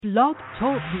Blog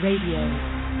Talk Radio.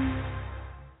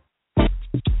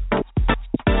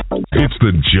 It's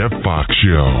the Jeff Foxx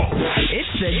Show. It's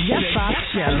the Jeff Foxx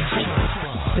Show.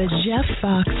 The Jeff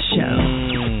Foxx Show.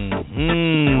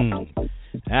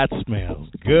 That smells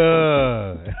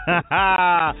good.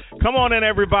 Come on in,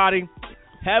 everybody.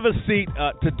 Have a seat.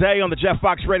 Today on the Jeff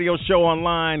Foxx Radio Show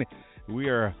online, we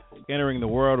are entering the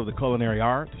world of the culinary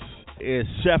arts. It's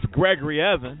Chef Gregory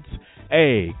Evans,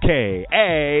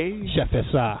 a.k.a. Chef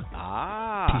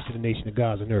S.I. Peace to the nation of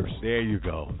God's and earth. There you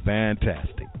go.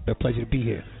 Fantastic. A pleasure to be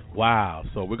here. Wow.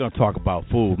 So we're going to talk about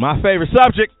food. My favorite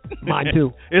subject. Mine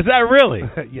too. Is that really?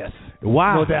 Yes.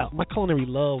 Wow. No doubt. My culinary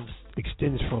love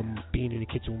extends from being in the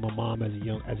kitchen with my mom as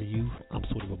a youth. I'm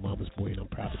sort of a mama's boy, and I'm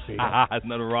proud to say that. There's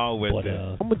nothing wrong with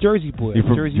that. I'm a Jersey boy. You're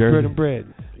from Jersey? Bred and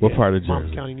bred. What part of Jersey?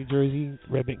 Monmouth County, New Jersey.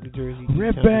 Red Bank, New Jersey.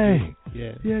 Red Bank.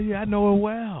 Yeah. Yeah, I know it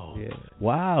well. Yeah.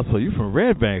 Wow, so you're from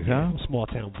Red Bank, huh? I'm a small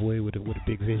town boy with a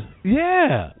big vision.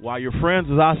 Yeah. While your friends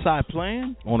is outside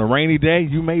playing on a rainy day,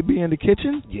 you may be in the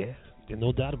kitchen. Yeah. There's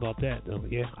no doubt about that, though.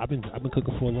 Yeah, I've been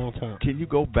cooking for a long time. Can you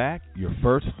go back your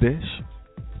first dish?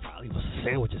 Probably was a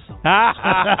sandwich or something.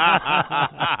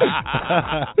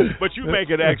 But you make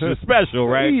it extra special,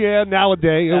 right? Yeah,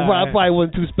 nowadays. I probably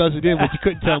wasn't too special then, but you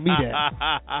couldn't tell me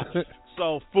that.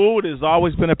 So food has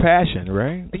always been a passion,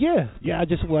 right? Yeah.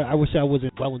 I wish I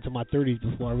wasn't well into my 30s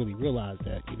before I really realized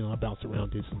that. I bounced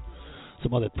around, did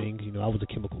some other things. I was a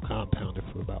chemical compounder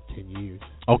for about 10 years.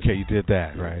 Okay, you did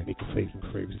that, right? Making flavors and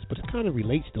fragrances. But it kind of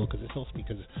relates, though, because it helps me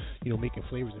because, making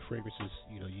flavors and fragrances,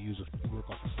 you work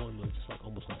off a formula, just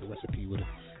almost like a recipe with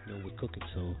cooking.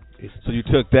 So you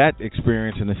took that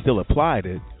experience and then still applied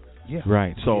it. Yeah.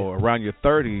 Right. So around your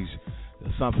 30s,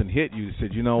 something hit you. You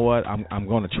said, you know what, I'm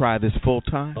going to try this full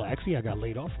time. Well, actually, I got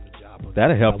laid off from the job.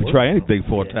 That'll help you try anything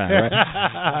full time, right?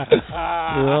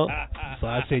 Well, so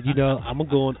I said, I'm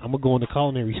gonna go into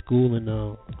culinary school and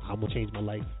I'm gonna change my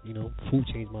life. Food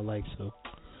changed my life, so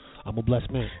I'm a blessed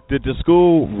man. Did the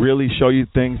school really show you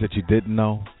things that you didn't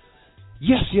know?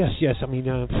 Yes. I mean,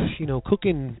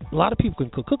 cooking. A lot of people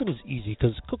can cook. Cooking is easy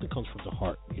because cooking comes from the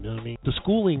heart. You know what I mean? The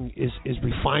schooling is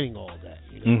refining all of that.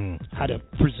 How to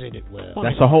present it well.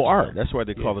 That's the whole art. That's why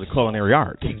they call it the culinary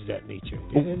arts. Things of that nature.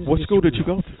 What school did you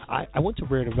go to? I went to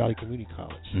Raritan Valley Community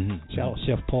College. Shout out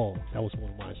Chef Paul. That was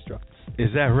one of my instructors.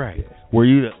 Is that right? Yeah. Were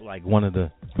you like one of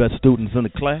the best students in the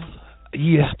class?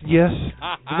 Yeah. Yes.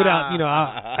 Without,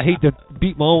 I hate to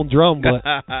beat my own drum, but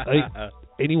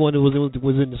anyone who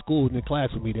was in the school in the class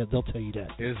with me, they'll tell you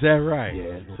that. Is that right?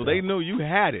 Yeah. So they knew you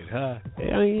had it, huh?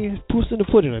 I mean, it's proof's in the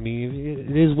pudding. I mean,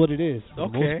 it is what it is for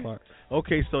the most part.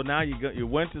 Okay, so now you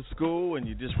went to school and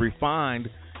you just refined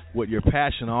what your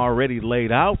passion already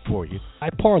laid out for you. I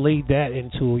parlayed that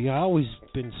into, I always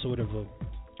been sort of a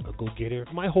go-getter.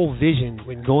 My whole vision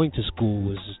when going to school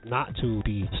was not to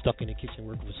be stuck in the kitchen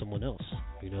working for someone else.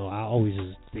 I always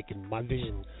was thinking my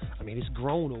vision, it's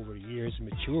grown over the years,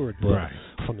 matured, but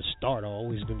from the start I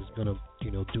always been going to,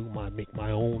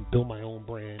 build my own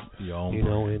brand. Your own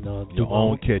brand. And your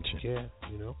own kitchen. Yeah,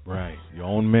 Right. Your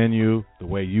own menu, the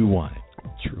way you want it.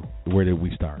 True. Where did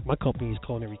we start? My company is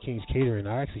Kulinary Kings Catering.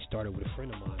 I actually started with a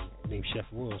friend of mine named Chef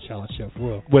Royal. Shout out Chef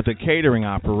Royal. With a catering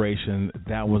operation,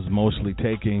 that was mostly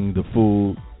taking the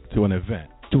food to an event.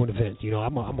 To an event.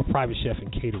 I'm a private chef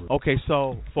and caterer. Okay,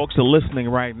 so folks are listening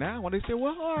right now when they say,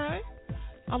 well, all right,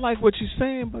 I like what you're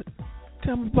saying, but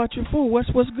tell me about your food. What's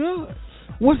good?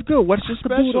 What's good? What's your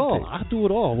specialty? I do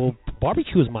it all. Well,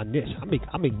 barbecue is my niche. I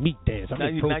make meat dance. I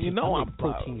make protein.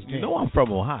 I'm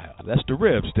from Ohio. That's the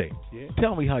rib steak. Yeah.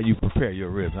 Tell me how you prepare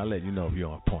your ribs. I'll let you know if you're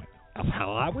on point.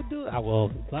 How I would do it? A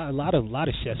lot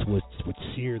of chefs would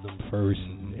sear them first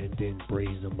and then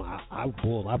braise them. I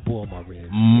boil my ribs.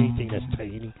 Anything that's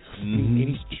tight,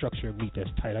 any structure of meat that's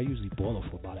tight, I usually boil it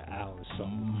for about an hour or so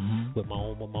with my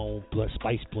own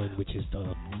spice blend, which is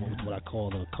what I call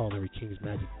the Culinary King's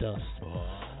Magic Dust.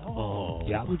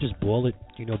 I would just boil it,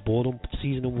 boil them,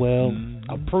 season them well.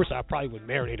 First, I probably would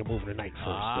marinate them over the night first.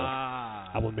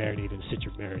 I would marinate in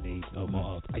citric marinade.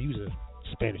 I use a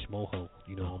Spanish mojo,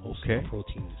 most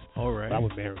proteins. All right. But I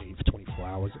would marinate for 24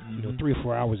 hours. 3 or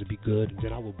 4 hours would be good, and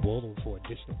then I would boil them for an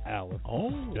additional hour.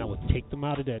 Then I would take them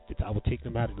out of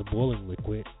the boiling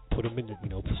liquid, put them in just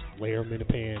layer them in the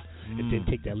pan, and then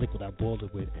take that liquid I boiled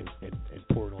it with and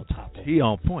pour it on top of it. He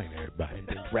on point, everybody. And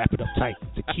then wrap it up tight.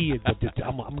 The key is,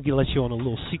 I'm going to let you on a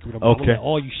little secret. I'm going to let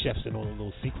all you chefs in on a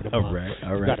little secret of mine.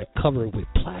 All right. You got to cover it with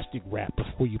plastic wrap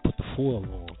before you put the foil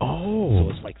on. Oh. So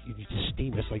it's like you just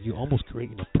steam. It's like you're almost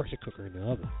creating a pressure cooker in the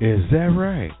oven. Is that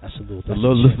right? That's a little tip.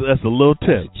 That's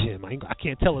a gem. I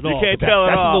can't tell it all. You can't tell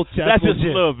it all. That's just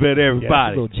a little bit, everybody. Yeah,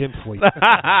 that's a little gem for you.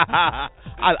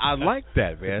 I like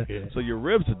that, man. Yeah. So your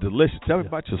ribs are delicious. Tell me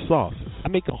about your sauce. I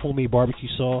make a homemade barbecue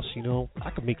sauce.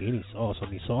 I can make any sauce. I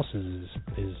mean, sauces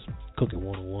is cooking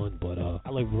 101, but I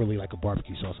really like a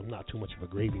barbecue sauce. I'm not too much of a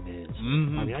gravy man. So,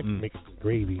 I mean, I can make a good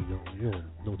gravy. You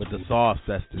know but the sauce,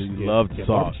 you love the sauce.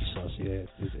 Barbecue sauce, yeah.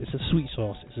 It's a sweet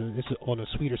sauce. It's on the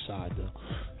sweeter side, though.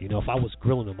 If I was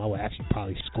grilling them, I would actually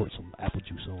probably squirt some apple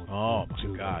juice on them. Oh,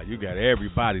 my God. You got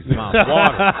everybody's mouth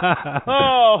watering.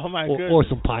 Oh, my goodness. Or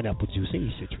some pineapple juice,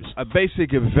 any citrus. A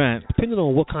basic event. Depending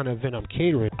on what kind of event I'm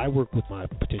catering, I work with my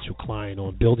potential client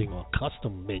on building a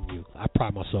custom menu. I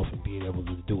pride myself in being able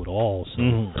to do it all. So,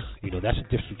 that's the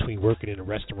difference between working in a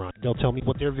restaurant. They'll tell me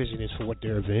what their vision is for what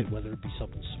their event, whether it be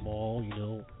something small,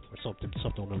 or something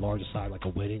on the larger side like a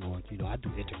wedding, or I do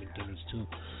intimate dinners too.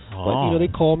 But they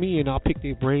call me and I'll pick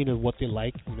their brain of what they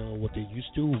like, what they're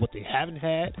used to, what they haven't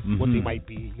had, what they might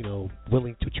be,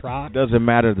 willing to try. Doesn't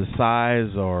matter the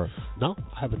size or no.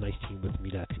 I have a nice team with me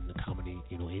that can accommodate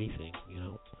anything.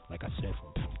 Like I said,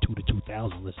 from 2 to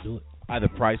 2,000, let's do it. Are the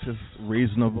prices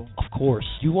reasonable? Of course.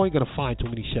 You ain't gonna find too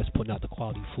many chefs putting out the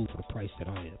quality food for the price that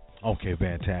I am. Okay,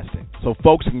 fantastic. So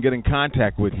folks can get in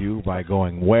contact with you by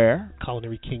going where?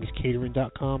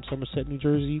 CulinaryKingsCatering.com, Somerset, New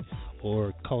Jersey,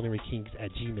 or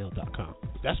culinarykings@gmail.com.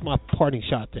 That's my parting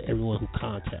shot to everyone who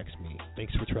contacts me.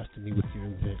 Thanks for trusting me with your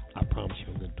event. I promise you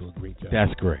I'm going to do a great job.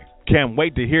 That's great. Can't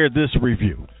wait to hear this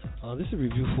review. This is a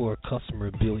review for a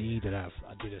customer, Bill E., that I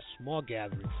did a small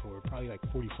gathering for, probably like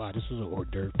 45. This was an hors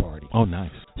d'oeuvre party. Oh,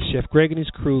 nice. Chef Greg and his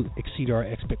crew exceeded our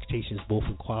expectations both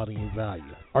in quality and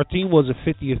value. Our theme was a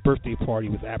 50th birthday party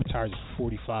with appetizers for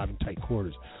 45 in tight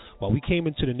quarters. While we came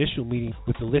into the initial meeting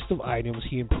with the list of items,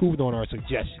 he improved on our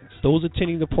suggestions. Those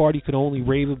attending the party could only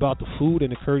rave about the food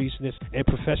and the courteousness and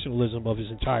professionalism of his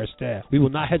entire staff. We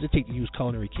will not hesitate to use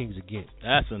Culinary Kings again.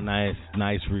 That's a nice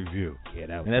review.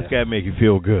 Yeah, and that's got to make you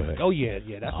feel good. Oh, yeah,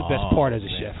 that's the best part as a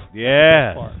chef.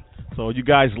 Yeah. So you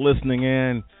guys listening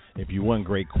in, if you want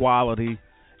great quality,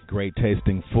 great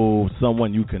tasting food,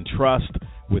 someone you can trust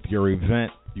with your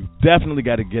event, you definitely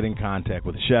got to get in contact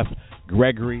with Chef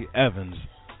Gregory Evans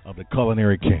of the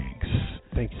Culinary Kings.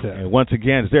 Thanks, sir. And once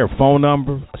again, is there a phone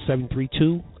number?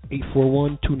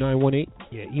 732-841-2918.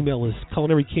 Yeah, email is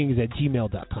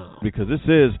culinarykings@gmail.com. Because this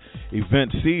is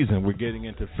event season. We're getting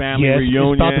into family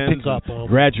reunions, it's about to pick up,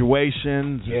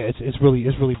 graduations. Yeah, it's really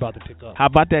about to pick up. How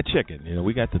about that chicken?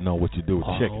 We got to know what you do with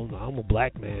chicken. I'm a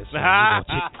black man, so I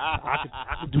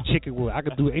could do chicken. I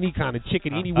could do any kind of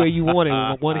chicken anywhere you want it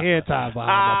with one hand tied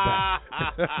behind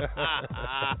my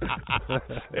back.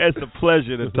 It's a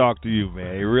pleasure to talk to you,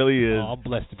 man. It really is. I'm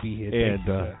blessed to be here. And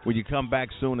will you come back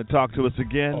soon and talk to us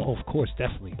again? Oh, of course,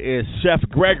 definitely. It's Chef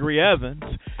Gregory Evans,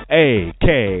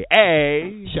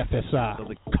 a.k.a. Chef S.I. of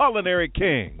the Culinary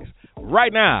Kings,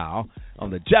 right now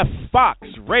on the Jeff Foxx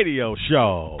Radio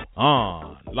Show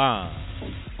online.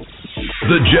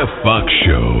 The Jeff Foxx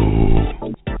Show.